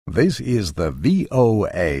This is the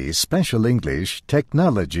VOA Special English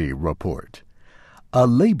Technology Report. A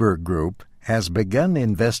labor group has begun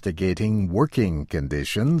investigating working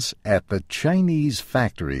conditions at the Chinese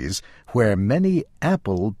factories where many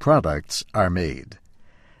Apple products are made.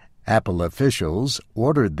 Apple officials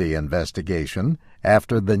ordered the investigation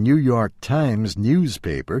after the New York Times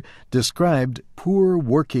newspaper described poor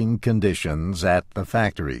working conditions at the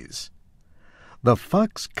factories. The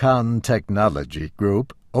Foxconn Technology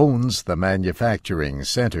Group owns the manufacturing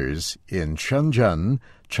centers in Shenzhen,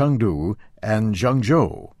 Chengdu, and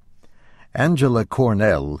Zhengzhou. Angela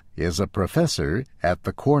Cornell is a professor at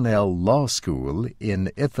the Cornell Law School in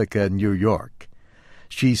Ithaca, New York.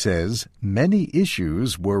 She says many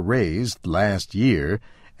issues were raised last year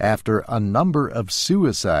after a number of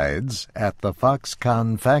suicides at the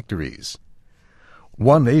Foxconn factories.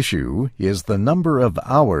 One issue is the number of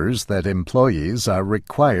hours that employees are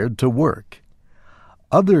required to work.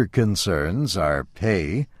 Other concerns are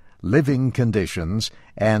pay, living conditions,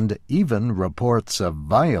 and even reports of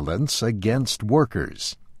violence against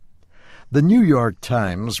workers. The New York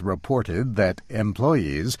Times reported that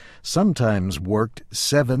employees sometimes worked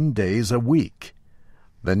 7 days a week.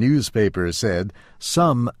 The newspaper said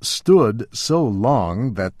some stood so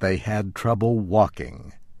long that they had trouble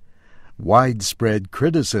walking. Widespread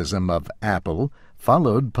criticism of Apple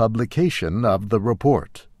followed publication of the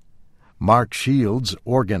report. Mark Shields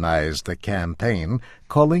organized a campaign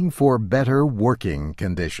calling for better working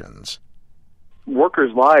conditions.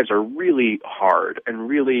 Workers' lives are really hard and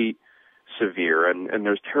really severe, and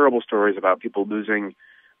there's terrible stories about people losing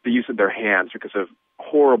the use of their hands because of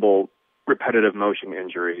horrible repetitive motion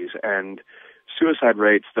injuries and suicide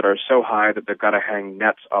rates that are so high that they've got to hang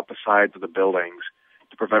nets off the sides of the buildings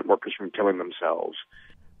to prevent workers from killing themselves.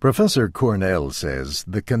 Professor Cornell says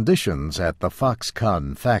the conditions at the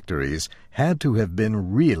Foxconn factories had to have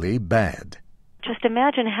been really bad. Just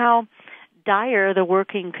imagine how dire the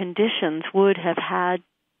working conditions would have had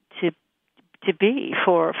to be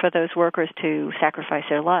for those workers to sacrifice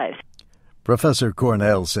their lives. Professor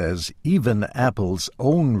Cornell says even Apple's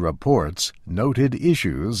own reports noted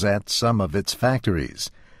issues at some of its factories.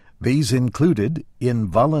 These included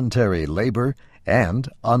involuntary labor and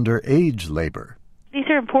underage labor. These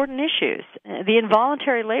are important issues. The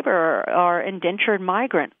involuntary labor are indentured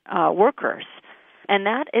migrant workers, and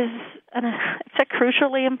that is it's a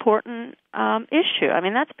crucially important issue. I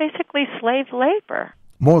mean, that's basically slave labor.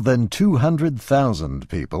 More than 200,000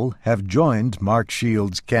 people have joined Mark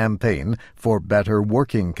Shields' campaign for better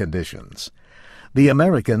working conditions. The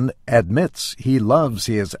American admits he loves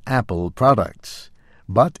his Apple products,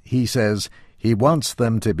 but he says he wants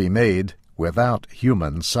them to be made without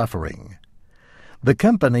human suffering. The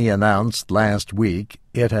company announced last week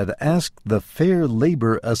it had asked the Fair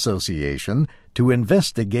Labor Association to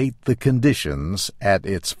investigate the conditions at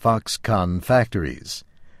its Foxconn factories.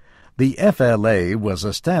 The FLA was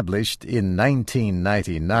established in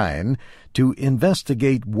 1999 to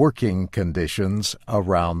investigate working conditions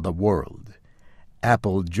around the world.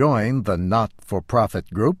 Apple joined the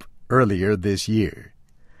not-for-profit group earlier this year.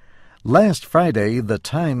 Last Friday, the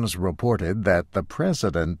Times reported that the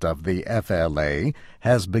president of the FLA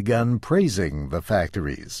has begun praising the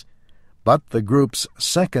factories. But the group's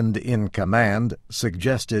second-in-command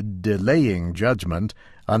suggested delaying judgment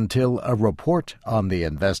until a report on the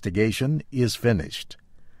investigation is finished.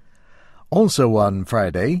 Also on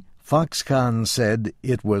Friday, Foxconn said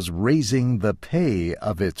it was raising the pay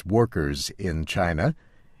of its workers in China.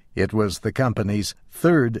 It was the company's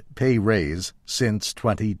third pay raise since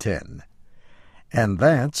 2010. And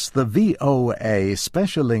that's the VOA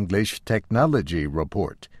Special English Technology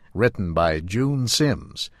Report, written by June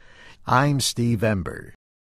Sims. I'm Steve Ember.